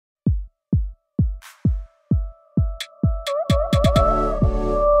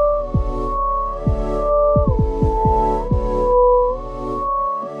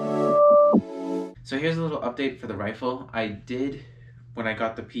So here's a little update for the rifle. I did, when I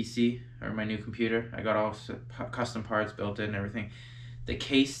got the PC, or my new computer, I got all custom parts built in and everything. The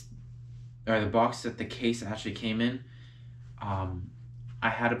case, or the box that the case actually came in, I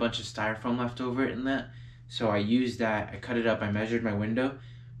had a bunch of styrofoam left over in that. So I used that, I cut it up, I measured my window,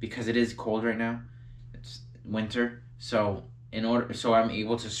 because it is cold right now. It's winter. So I'm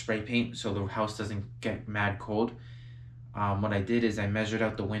able to spray paint so the house doesn't get mad cold. What I did is I measured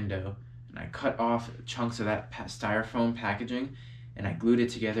out the window and I cut off chunks of that styrofoam packaging and I glued it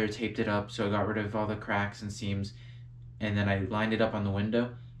together, taped it up so I got rid of all the cracks and seams, and then I lined it up on the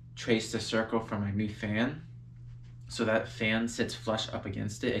window, traced a circle from my new fan so that fan sits flush up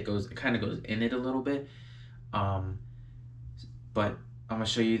against it. It kind of goes in it a little bit, but I'm gonna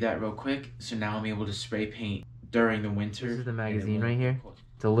show you that real quick. So now I'm able to spray paint during the winter. This is the magazine right here.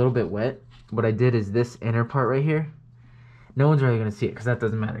 It's a little bit wet. What I did is this inner part right here, no one's really gonna see it because that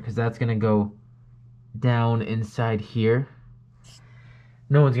doesn't matter, because that's gonna go down inside here.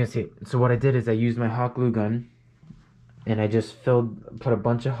 No one's gonna see it. So what I did is I used my hot glue gun and I just put a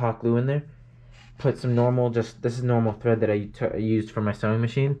bunch of hot glue in there, put some normal, this is normal thread that I used for my sewing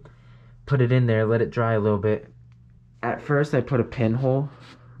machine, put it in there, let it dry a little bit. At first I put a pinhole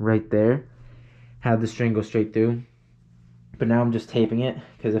right there, had the string go straight through, but now I'm just taping it,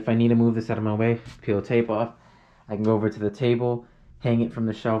 because if I need to move this out of my way, peel the tape off, I can go over to the table, hang it from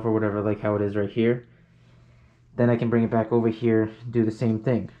the shelf or whatever, like how it is right here. Then I can bring it back over here, do the same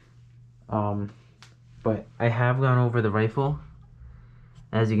thing. But I have gone over the rifle.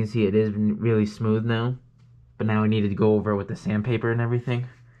 As you can see, it is really smooth now, but now I need to go over it with the sandpaper and everything.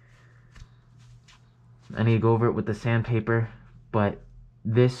 I need to go over it with the sandpaper, but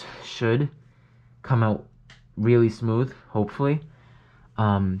this should come out really smooth, hopefully. But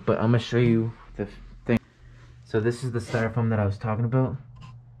I'm gonna show you the thing. So this is the styrofoam that I was talking about,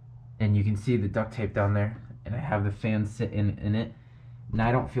 and you can see the duct tape down there, and I have the fan sit in it, and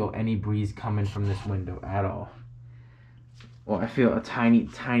I don't feel any breeze coming from this window at all. Well, I feel a tiny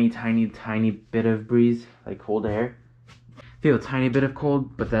bit of breeze, like cold air. Feel a tiny bit of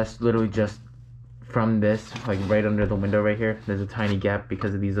cold, but that's literally just from this, like right under the window right here. There's a tiny gap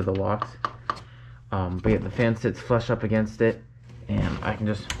because of these are the locks. But yeah, the fan sits flush up against it, and I can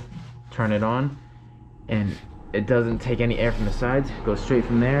just turn it on, and it doesn't take any air from the sides. It goes straight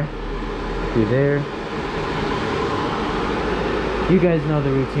from there through there. You guys know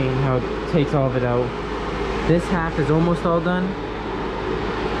the routine, how it takes all of it out. This half is almost all done.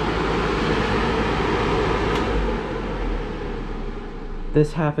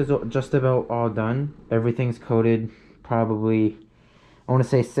 This half is just about all done. Everything's coated probably, I want to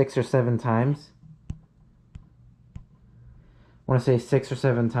say 6 or 7 times.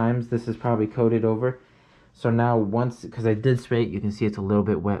 This is probably coated over. So now once, because I did spray it, you can see it's a little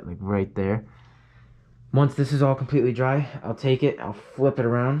bit wet, like right there. Once this is all completely dry, I'll take it, I'll flip it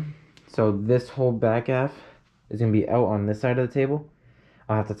around. So this whole back half is going to be out on this side of the table.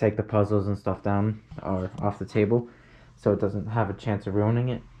 I'll have to take the puzzles and stuff down or off the table so it doesn't have a chance of ruining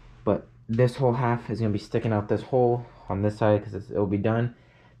it. But this whole half is going to be sticking out this hole on this side because it'll be done.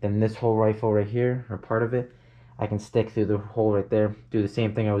 Then this whole rifle right here, or part of it, I can stick through the hole right there. Do the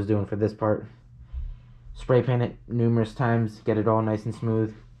same thing I was doing for this part. Spray paint it numerous times, get it all nice and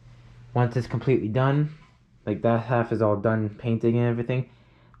smooth. Once it's completely done, like that half is all done painting and everything,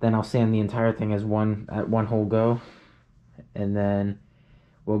 then I'll sand the entire thing at one whole go, and then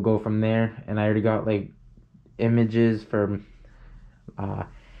we'll go from there. And I already got like images for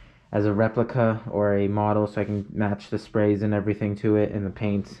as a replica or a model, so I can match the sprays and everything to it and the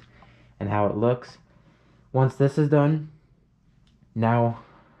paints and how it looks. Once this is done, now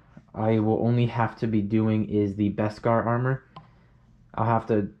I will only have to be doing is the Beskar armor. I'll have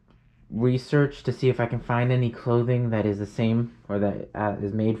to research to see if I can find any clothing that is the same or that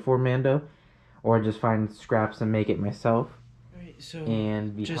is made for Mando, or just find scraps and make it myself. Alright, so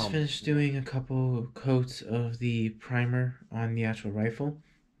and just finished doing a couple coats of the primer on the actual rifle.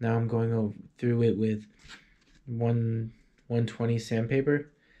 Now I'm going through it with 120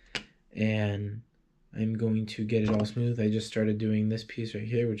 sandpaper, and I'm going to get it all smooth. I just started doing this piece right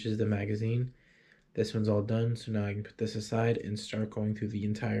here, which is the magazine. This one's all done, so now I can put this aside and start going through the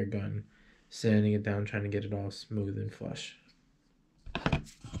entire gun, sanding it down, trying to get it all smooth and flush.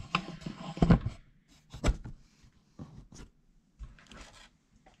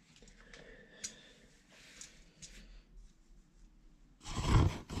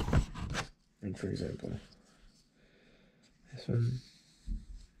 And for example, this one,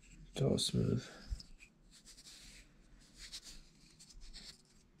 it's all smooth.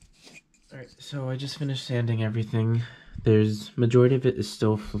 Alright, so I just finished sanding everything. Majority of it is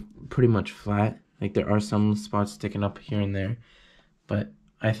still pretty much flat. Like there are some spots sticking up here and there, but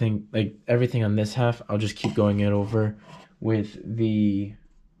I think like everything on this half, I'll just keep going it over with the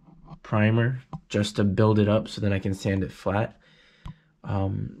primer just to build it up so then I can sand it flat.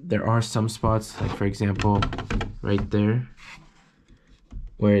 There are some spots, like for example, right there,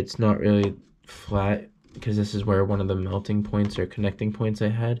 where it's not really flat because this is where one of the melting points or connecting points I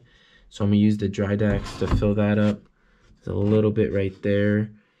had. So I'm gonna use the dry dax to fill that up. There's a little bit right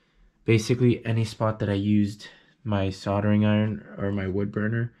there. Basically any spot that I used my soldering iron or my wood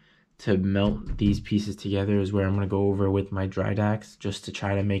burner to melt these pieces together is where I'm gonna go over with my dry dax just to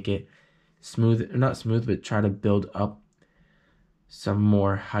try to make it smooth, not smooth, but try to build up some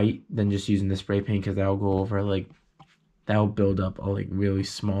more height than just using the spray paint, because that'll go over like, that'll build up all like really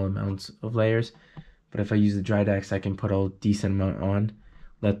small amounts of layers. But if I use the dry dax, I can put a decent amount on,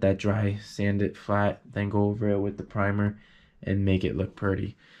 let that dry, sand it flat, then go over it with the primer and make it look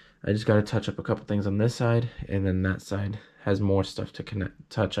pretty. I just got to touch up a couple things on this side, and then that side has more stuff to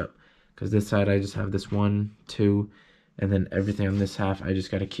touch up, because this side I just have this 1, 2, and then everything on this half I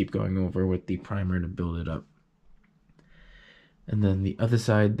just got to keep going over with the primer to build it up. And then the other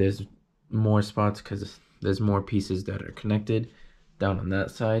side, there's more spots because there's more pieces that are connected down on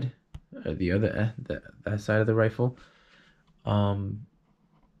that side, the other that side of the rifle.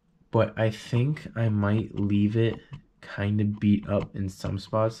 But I think I might leave it kind of beat up in some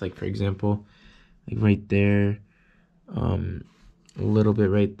spots, like for example, like right there, a little bit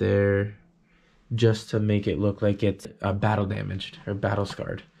right there, just to make it look like it's battle damaged or battle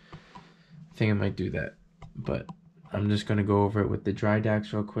scarred. I think I might do that, but I'm just gonna go over it with the dry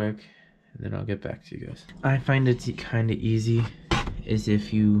dax real quick, and then I'll get back to you guys. I find it kind of easy is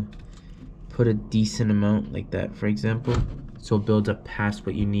if you put a decent amount like that, for example, so it builds up past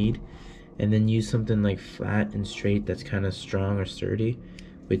what you need, and then use something like flat and straight that's kind of strong or sturdy,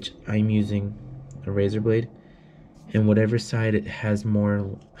 which I'm using a razor blade, and whatever side it has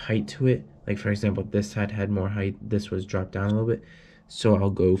more height to it, like for example this side had more height, this was dropped down a little bit, so I'll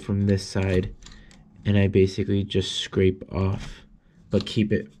go from this side and I basically just scrape off, but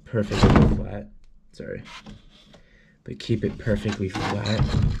keep it perfectly flat. Sorry, but keep it perfectly flat.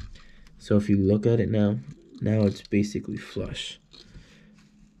 So if you look at it now it's basically flush.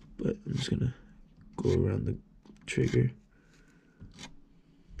 But I'm just gonna go around the trigger.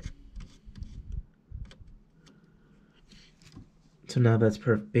 So now that's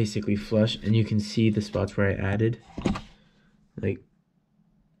basically flush, and you can see the spots where I added. Like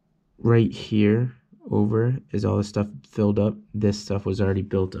right here over is all the stuff filled up. This stuff was already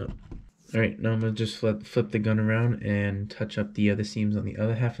built up. Alright, now I'm gonna just flip the gun around and touch up the other seams on the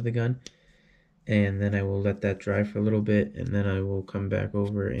other half of the gun. And then I will let that dry for a little bit, and then I will come back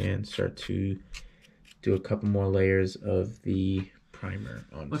over and start to do a couple more layers of the primer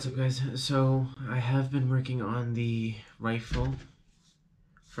on. What's up guys? So I have been working on the rifle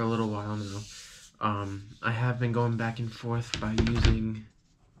for a little while now. I have been going back and forth by using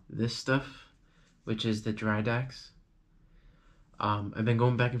this stuff, which is the dry dax. I've been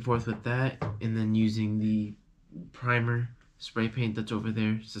going back and forth with that, and then using the primer spray paint that's over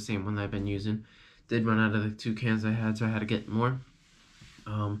there. It's the same one that I've been using. Did run out of the 2 cans I had, so I had to get more.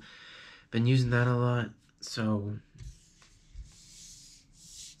 Been using that a lot, so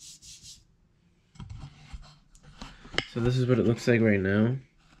this is what it looks like right now.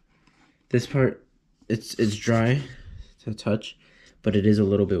 This part, it's dry to touch, but it is a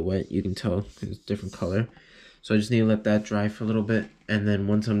little bit wet. You can tell because it's different color. So I just need to let that dry for a little bit, and then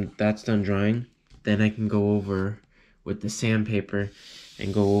once that's done drying, then I can go over with the sandpaper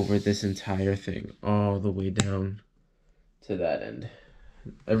and go over this entire thing all the way down to that end.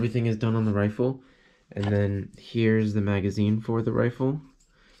 Everything is done on the rifle, and then here's the magazine for the rifle.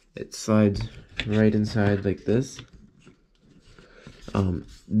 It slides right inside like this.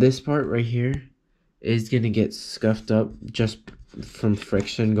 This part right here is gonna get scuffed up just from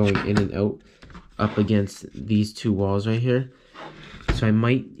friction going in and out up against these 2 walls right here. So I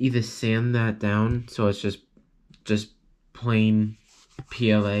might either sand that down so it's just plain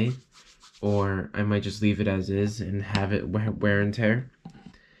PLA, or I might just leave it as is and have it wear and tear.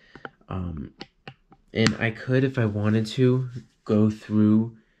 And I could, if I wanted to, go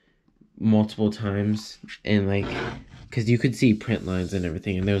through multiple times and like, because you could see print lines and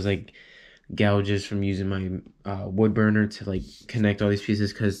everything, and there was like gouges from using my wood burner to like connect all these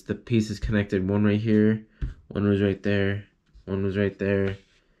pieces, because the pieces connected, one right here, one was right there, one was right there,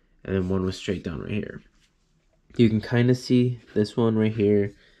 and then one was straight down right here. You can kind of see this one right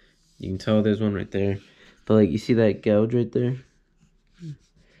here. You can tell there's one right there, but like you see that gouge right there?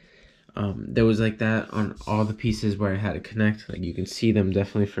 There was like that on all the pieces where I had to connect. Like you can see them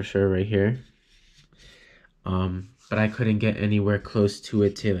definitely for sure right here. but I couldn't get anywhere close to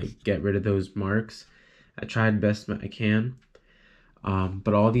it to like get rid of those marks. I tried best I can.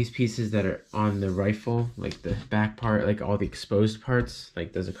 But all these pieces that are on the rifle, like the back part, like all the exposed parts,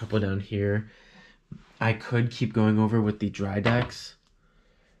 like there's a couple down here. I could keep going over with the dry decks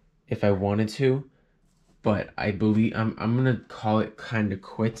if I wanted to, but I believe I'm gonna call it kind of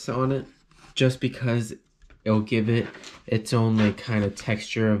quits on it, just because it'll give it its own like kind of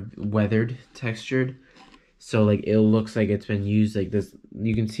texture of textured. So like it looks like it's been used like this.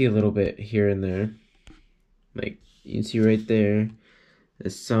 You can see a little bit here and there. Like you can see right there.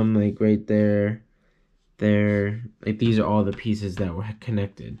 There's some like right there. Like these are all the pieces that were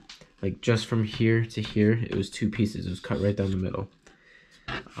connected. Like just from here to here, it was 2 pieces. It was cut right down the middle.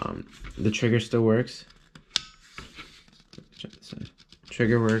 The trigger still works. Check this out.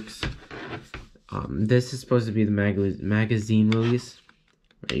 Trigger works. This is supposed to be the magazine release.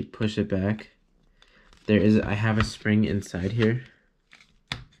 Right, you push it back. I have a spring inside here.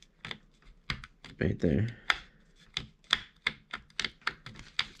 Right there.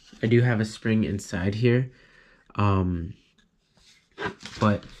 I do have a spring inside here. But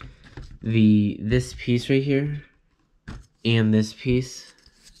this piece right here and this piece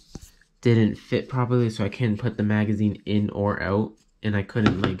didn't fit properly, so I couldn't put the magazine in or out, and I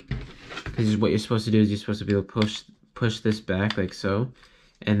couldn't like, because what you're supposed to do is you're supposed to be able to push this back like so,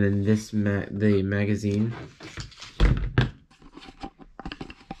 and then the magazine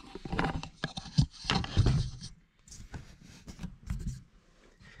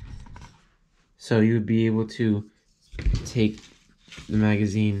so you would be able to take the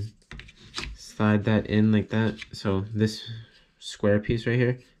magazine, slide that in like that, so this square piece right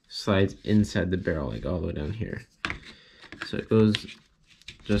here slides inside the barrel like all the way down here. So it goes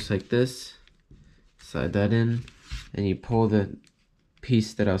just like this, slide that in, and you pull the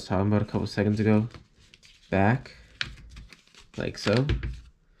piece that I was talking about a couple seconds ago back like so.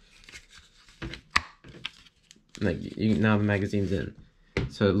 Like now the magazine's in,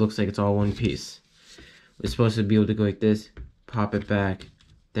 so it looks like it's all one piece. We're supposed to be able to go like this, pop it back,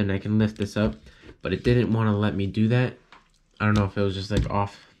 then I can lift this up, but it didn't want to let me do that. I don't know if it was just like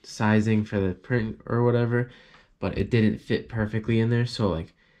off sizing for the print or whatever, but it didn't fit perfectly in there. So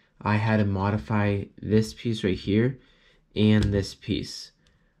like I had to modify this piece right here and this piece.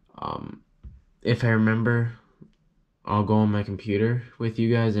 If I remember, I'll go on my computer with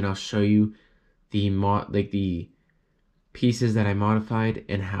you guys and I'll show you the pieces that I modified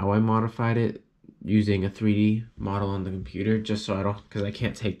and how I modified it using a 3D model on the computer, just so because I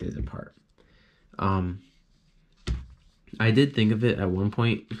can't take this apart. I did think of it at one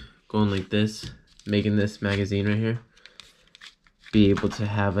point, going like this, making this magazine right here be able to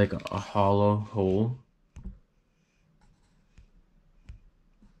have like a hollow hole.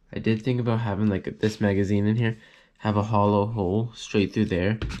 I did think about having like this magazine in here have a hollow hole straight through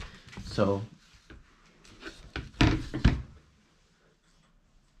there, so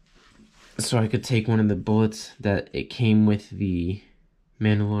I could take one of the bullets that it came with the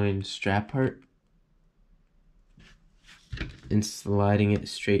mandalorian strap part and sliding it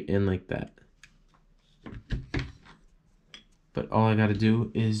straight in like that. But all I gotta do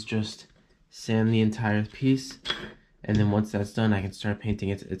is just sand the entire piece, and then once that's done, I can start painting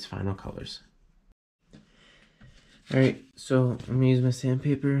its final colors. Alright, so I'm gonna use my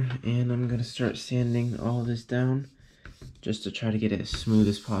sandpaper and I'm gonna start sanding all this down just to try to get it as smooth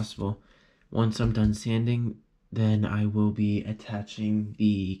as possible. Once I'm done sanding, then I will be attaching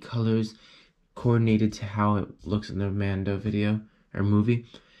the colors coordinated to how it looks in the Mando video or movie.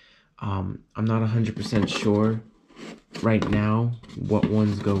 I'm not 100% sure right now what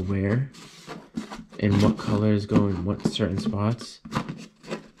ones go where and what colors go in what certain spots.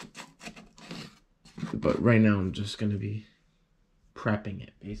 But right now I'm just going to be prepping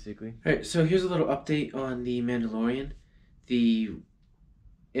it basically. Alright, so here's a little update on the Mandalorian. The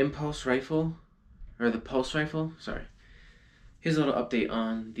impulse rifle, or the pulse rifle, sorry. Here's a little update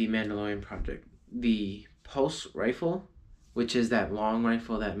on the Mandalorian project. The pulse rifle, which is that long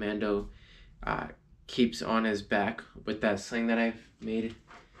rifle that Mando keeps on his back with that sling that I've made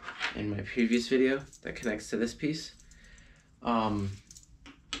in my previous video that connects to this piece. So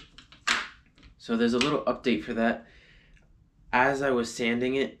there's a little update for that. As I was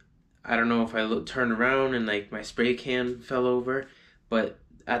sanding it, I don't know if I turned around and like my spray can fell over, but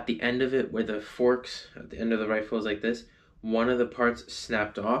at the end of it, where the forks at the end of the rifle is like this, one of the parts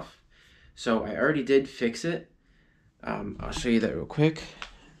snapped off. So I already did fix it. I'll show you that real quick.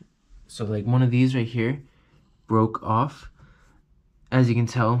 So like one of these right here broke off. As you can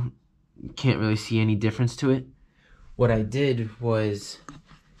tell, you can't really see any difference to it. What I did was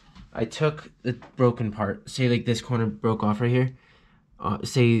I took the broken part. Say like this corner broke off right here.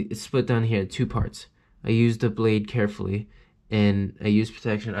 Say it's split down here, 2 parts. I used the blade carefully, and I used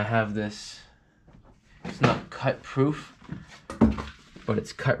protection. I have this. It's not cut proof, but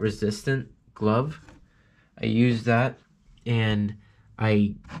it's cut resistant glove. I used that, and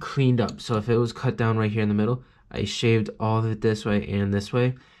I cleaned up. So if it was cut down right here in the middle, I shaved all of it this way and this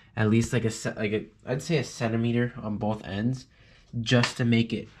way, at least like I'd say a centimeter on both ends, just to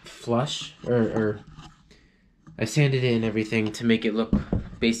make it flush. Or I sanded it and everything to make it look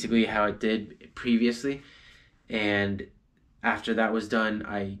basically how it did previously. And after that was done,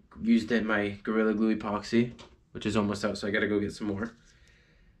 I used my Gorilla Glue epoxy, which is almost out, so I gotta go get some more.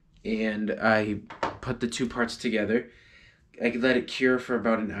 And I put the 2 parts together. I let it cure for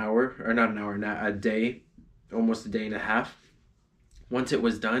about an hour, or not an hour, a day, almost a day and a half. Once it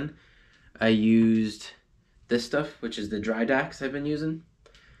was done, I used this stuff, which is the dry Dax I've been using.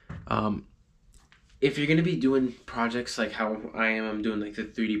 If you're gonna be doing projects like how I'm doing like the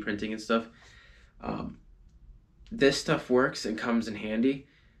 3D printing and stuff, this stuff works and comes in handy.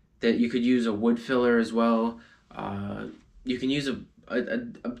 That you could use a wood filler as well. You can use a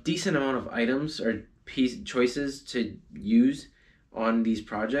decent amount of items or choices to use on these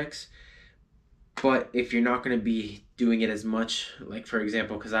projects. But if you're not going to be doing it as much, like for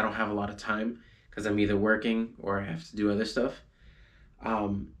example, because I don't have a lot of time because I'm either working or I have to do other stuff,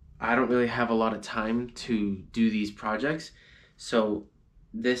 I don't really have a lot of time to do these projects. So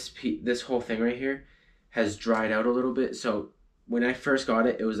this whole thing right here has dried out a little bit. So when I first got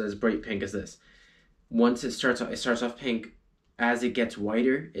it, it was as bright pink as this. Once it starts off pink. As it gets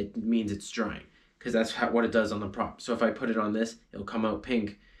whiter, it means it's drying, because that's what it does on the prop. So if I put it on this, it'll come out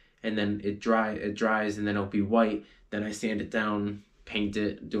pink, and then it dries, and then it'll be white. Then I sand it down, paint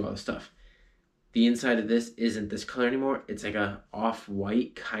it, do all the stuff. The inside of this isn't this color anymore. It's like a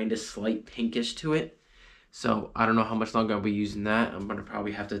off-white, kind of slight pinkish to it. So I don't know how much longer I'll be using that. I'm gonna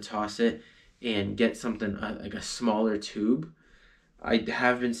probably have to toss it and get something like a smaller tube. I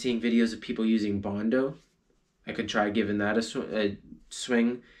have been seeing videos of people using Bondo. I could try giving that a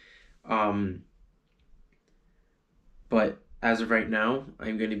swing. But as of right now,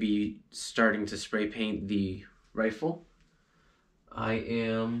 I'm going to be starting to spray paint the rifle. I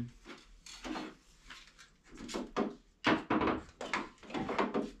am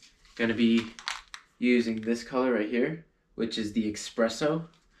going to be using this color right here, which is the Espresso.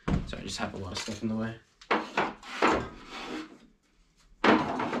 So I just have a lot of stuff in the way.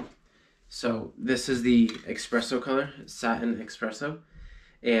 So this is the Espresso color, Satin Espresso,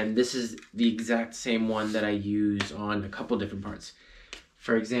 and this is the exact same one that I use on a couple different parts.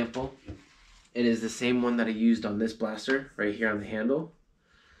 For example, it is the same one that I used on this blaster right here on the handle.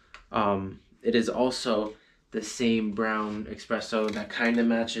 It is also the same brown Espresso that kind of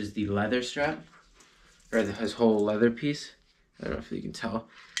matches the leather strap, or his whole leather piece. I don't know if you can tell.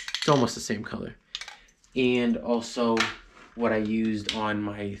 It's almost the same color. And also what I used on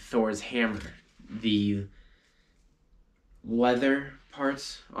my Thor's hammer, the leather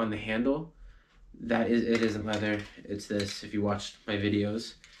parts on the handle, it isn't leather, it's this, if you watched my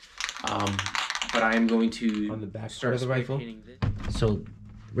videos. But I am going to on the back part of the rifle. So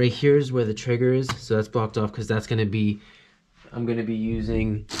right here is where the trigger is, so that's blocked off because that's gonna be, I'm gonna be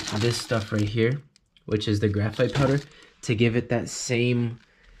using this stuff right here, which is the graphite powder, to give it that same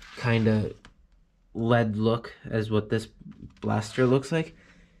kind of lead look as what this blaster looks like.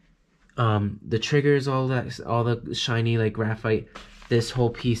 The triggers, all the shiny like graphite, this whole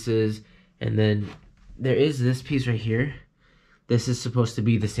piece is, and then there is this piece right here. This is supposed to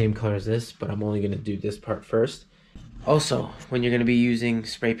be the same color as this, but I'm only gonna do this part first. Also, when you're gonna be using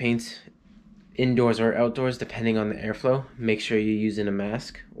spray paints indoors or outdoors, depending on the airflow, make sure you're using a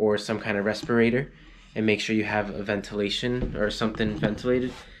mask or some kind of respirator, and make sure you have a ventilation or something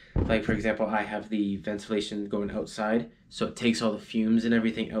ventilated. Like for example, I have the ventilation going outside, so it takes all the fumes and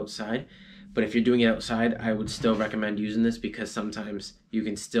everything outside. But if you're doing it outside, I would still recommend using this because sometimes you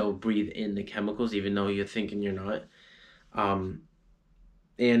can still breathe in the chemicals even though you're thinking you're not. And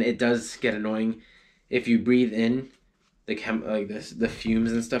it does get annoying if you breathe in the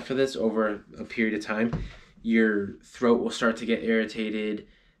fumes and stuff for this over a period of time. Your throat will start to get irritated.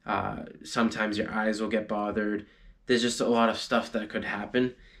 Sometimes your eyes will get bothered. There's just a lot of stuff that could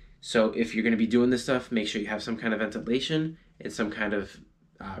happen. So if you're going to be doing this stuff, make sure you have some kind of ventilation and some kind of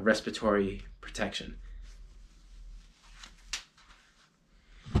respiratory protection.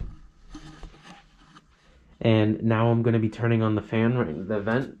 And now I'm going to be turning on the fan, the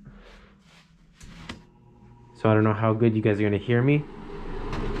vent. So I don't know how good you guys are going to hear me.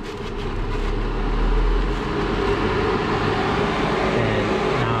 And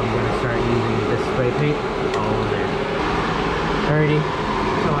now I'm going tape all over there. Alrighty,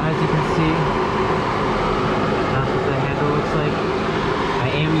 so as you can see, that's what the handle looks like. I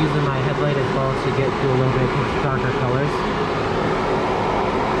am using my headlight as well to get through a little bit darker colors.